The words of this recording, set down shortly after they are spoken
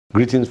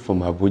Greetings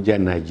from Abuja,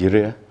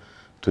 Nigeria,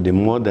 to the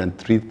more than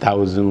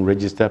 3,000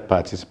 registered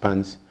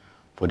participants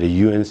for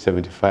the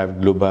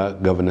UN75 Global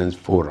Governance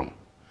Forum.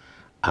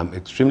 I'm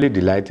extremely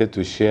delighted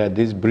to share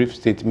this brief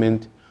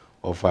statement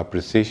of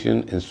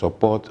appreciation in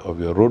support of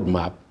your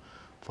roadmap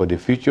for the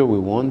future we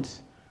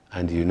want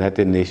and the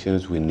United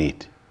Nations we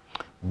need,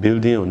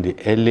 building on the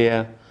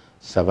earlier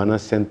Savannah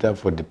Center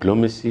for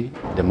Diplomacy,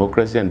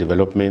 Democracy and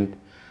Development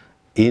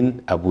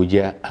in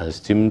Abuja and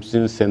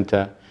Stimson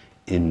Center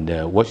in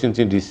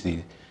Washington,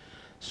 D.C.,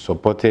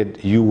 supported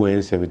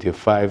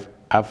UN75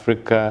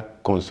 Africa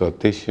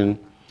consultation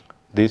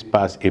this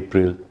past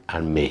April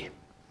and May.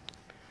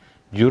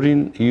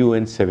 During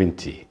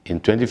UN70 in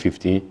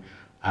 2015,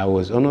 I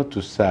was honored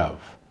to serve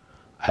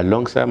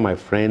alongside my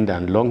friend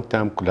and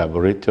long-term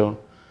collaborator,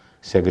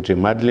 Secretary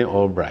Madeleine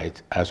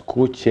Albright, as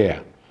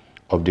co-chair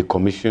of the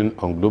Commission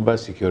on Global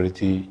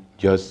Security,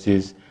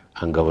 Justice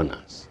and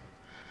Governance.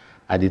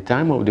 At the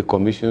time of the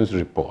Commission's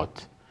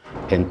report,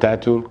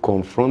 entitled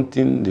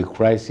Confronting the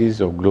Crisis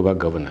of Global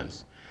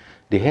Governance,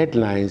 the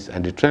headlines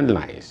and the trend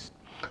lines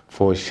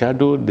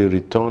foreshadowed the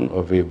return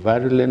of a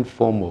virulent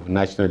form of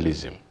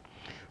nationalism,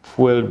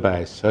 fueled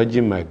by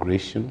surging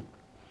migration,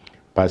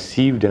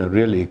 perceived and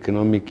real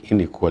economic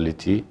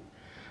inequality,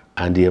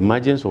 and the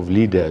emergence of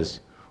leaders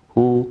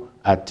who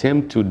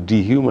attempt to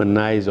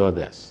dehumanize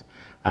others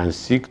and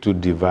seek to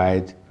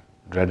divide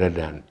rather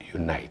than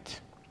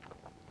unite.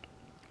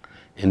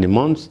 In the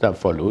months that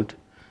followed,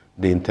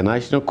 the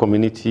international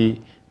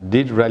community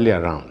did rally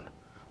around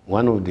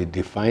one of the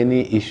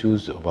defining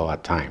issues of our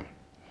time.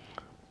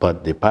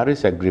 But the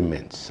Paris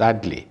Agreement,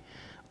 sadly,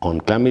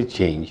 on climate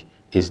change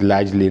is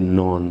largely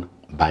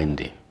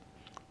non-binding.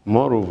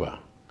 Moreover,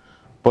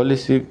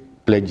 policy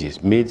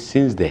pledges made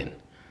since then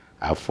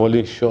are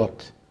falling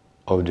short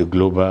of the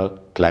global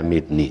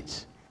climate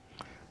needs.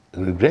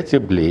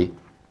 Regrettably,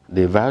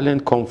 the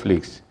violent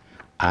conflicts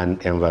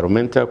and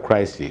environmental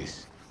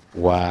crises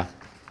were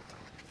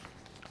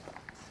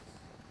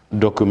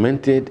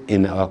documented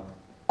in our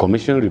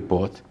Commission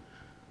report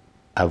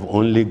have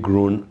only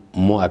grown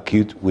more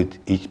acute with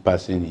each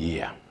passing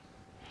year.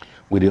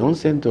 With the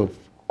onset of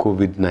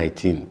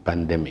COVID-19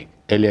 pandemic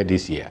earlier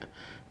this year,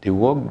 the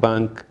World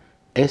Bank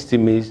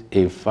estimates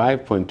a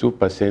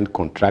 5.2%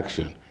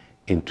 contraction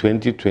in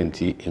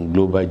 2020 in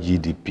global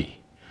GDP,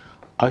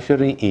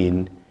 ushering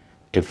in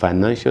a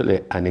financial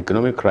and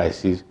economic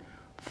crisis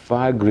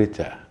far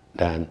greater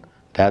than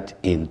that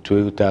in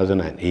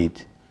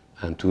 2008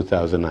 and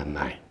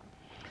 2009.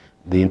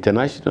 The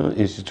international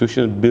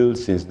institution built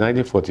since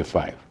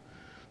 1945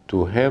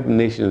 to help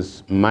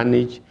nations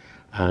manage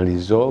and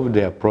resolve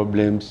their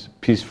problems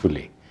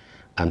peacefully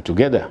and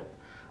together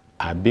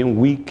are being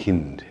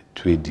weakened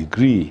to a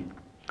degree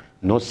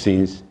not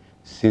since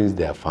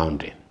their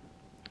founding.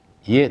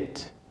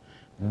 Yet,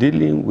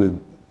 dealing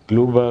with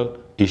global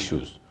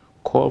issues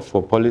call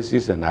for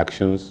policies and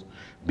actions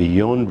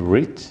beyond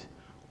rate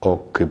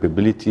or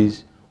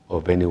capabilities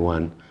of any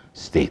one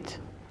state.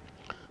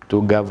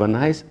 To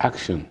galvanize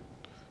action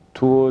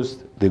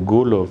towards the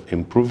goal of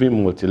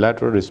improving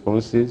multilateral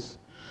responses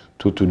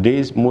to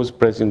today's most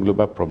pressing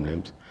global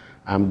problems,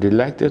 I'm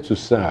delighted to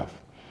serve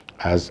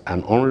as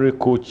an honorary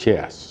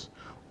co-chair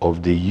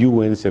of the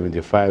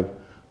UN75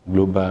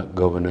 Global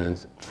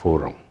Governance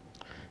Forum.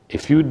 A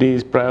few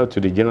days prior to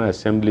the General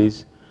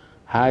Assembly's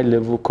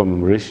high-level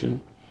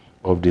commemoration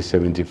of the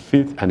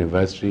 75th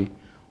anniversary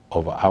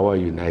of our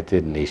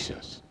United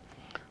Nations,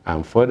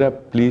 I'm further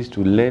pleased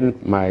to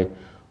lend my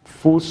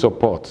full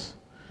support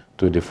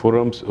to the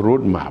Forum's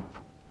roadmap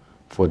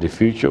for the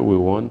future we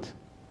want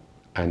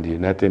and the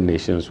United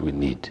Nations we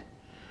need,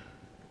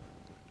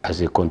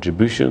 as a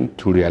contribution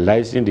to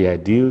realizing the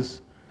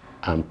ideals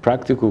and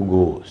practical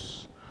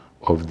goals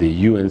of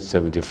the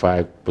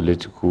UN75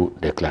 political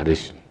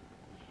declaration.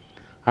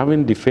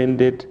 Having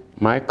defended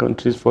my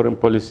country's foreign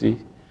policy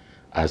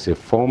as a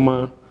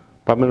former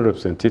permanent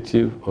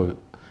representative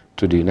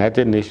to the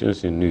United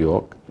Nations in New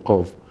York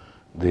of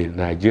the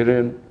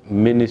Nigerian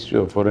Ministry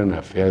of Foreign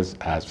Affairs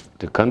as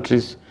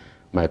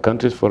my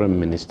country's foreign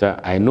minister,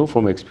 I know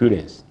from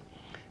experience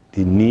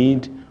the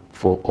need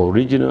for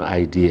original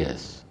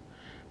ideas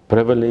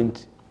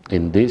prevalent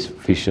in this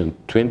Vision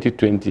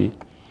 2020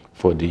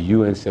 for the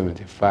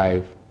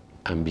UN75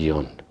 and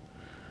beyond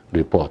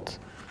report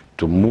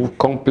to move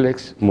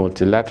complex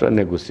multilateral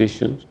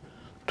negotiations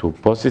to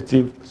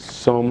positive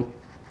sum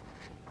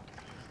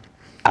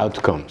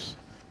outcomes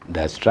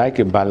that strike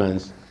a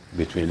balance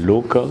between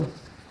local,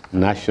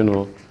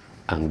 national,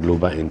 and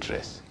global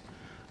interests.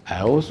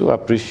 I also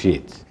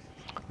appreciate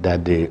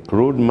that the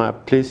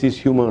roadmap places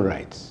human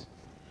rights,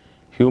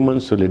 human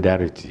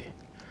solidarity,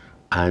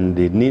 and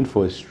the need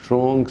for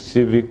strong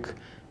civic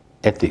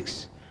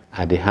ethics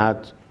at the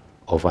heart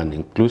of an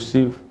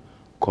inclusive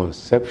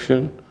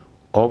conception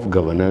of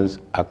governance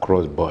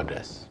across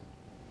borders.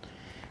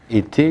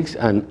 It takes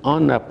an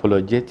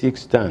unapologetic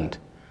stand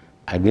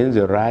against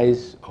the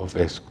rise of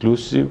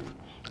exclusive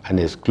and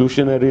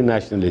exclusionary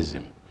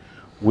nationalism,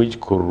 which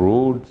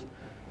corrodes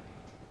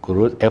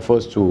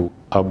efforts to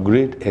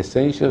upgrade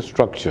essential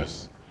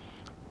structures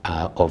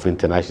of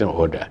international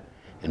order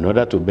in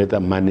order to better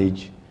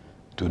manage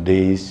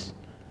today's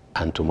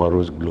and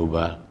tomorrow's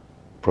global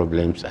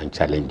problems and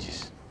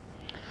challenges.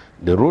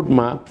 The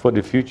roadmap for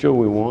the future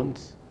we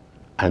want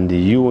and the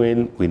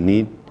UN we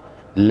need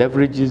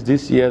leverages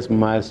this year's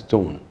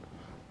milestone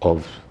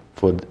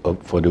for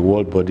the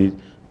world body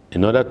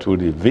in order to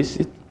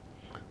revisit,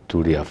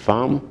 to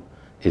reaffirm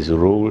its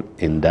role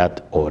in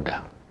that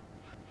order.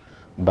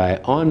 By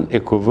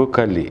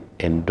unequivocally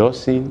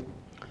endorsing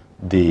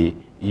the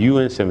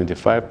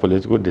UN75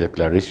 political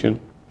declaration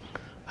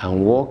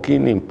and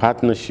working in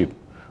partnership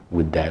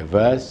with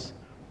diverse,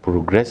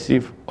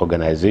 progressive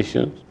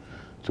organizations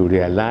to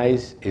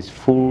realize its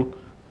full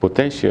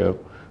potential,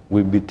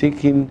 we'll be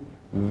taking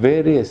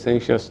very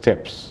essential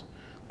steps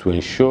to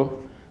ensure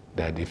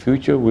that the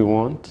future we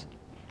want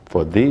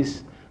for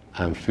this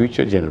and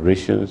future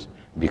generations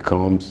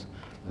becomes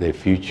the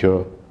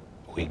future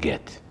we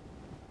get.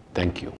 Thank you.